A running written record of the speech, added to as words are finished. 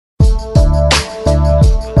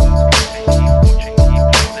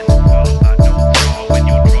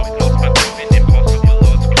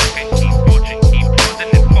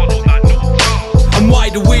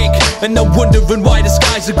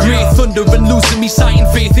thunder and losing me sight and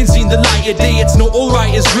faith in seeing the light of day. It's not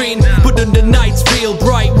alright as rain, but under night's veil,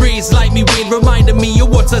 bright rays light me way, reminding me of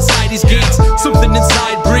what's outside these gates. Something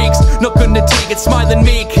inside breaks, not gonna take it, smile and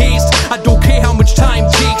make haste. I don't care how much time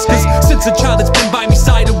takes, cause since a child it's been by my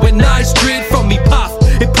side, and when I strayed from me path,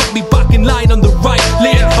 it put me back in line on the right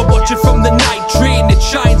lane. I watch it from the night train, it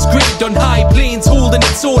shines great on high plains, holding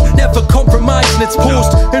its own, never compromising its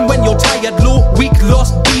post. And when you're tired, low, weak,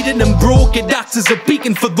 lost, beaten and broke, it acts as a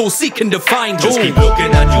beacon for those seeking to find hope. Just keep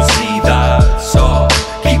looking and you'll see that. So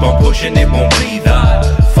keep on pushing, it won't be that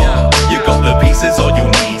far. You got the pieces, all you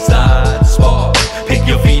need's that spark. Pick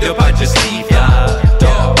your feet up and just leave that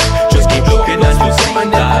door. Just keep looking and you'll see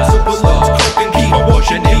that spark. Keep on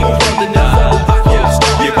pushing, it won't be that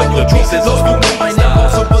far. You got the pieces, all you need's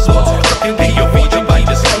that spark. Pick your feet up and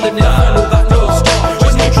just leave that door.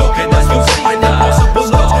 Just keep looking and you'll see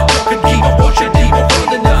that spark. Keep on pushing, it won't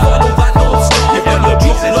be that far. You got the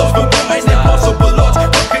pieces, all you need's that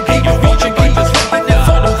spark. Keep your feet up and just leave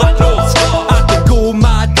that door. I could go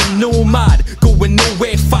mad and nomad, going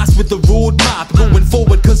nowhere fast with the road map, going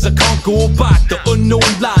forward cause I can't go back. The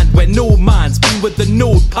unknown land where no man's been, with a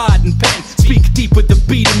notepad and pen, speak deep with the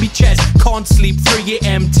beat in me chest. Can't sleep, 3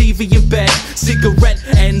 AM, TV in bed, cigarette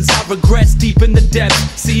ends, I regrets deep in the depth.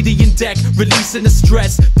 CD in deck, releasing the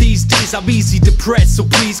stress. These days I'm easy depressed, so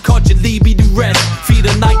please can't you leave me to rest.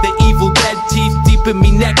 Feeling like the evil dead, teeth deep in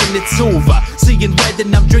me neck and it's over. Seeing red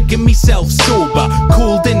and I'm drinking myself sober.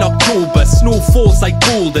 Cold in October, snow falls like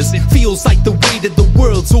boulders. It feels like the weight of the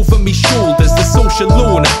world's over me shoulders. The social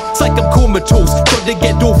loner, it's like I'm comatose. Gotta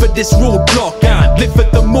get over this roadblock and live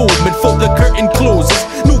at the moment for the curtain closes.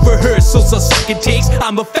 No rehearsals or second takes,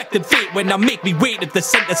 I'm affecting fate when I make me wait at the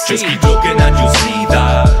center stage. Just keep looking and you'll see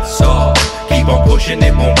that. So keep on pushing,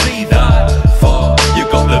 it won't be that far. You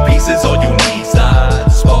got the pieces, all you need's that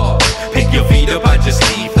spark. Pick your feet up and just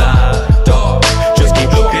leave that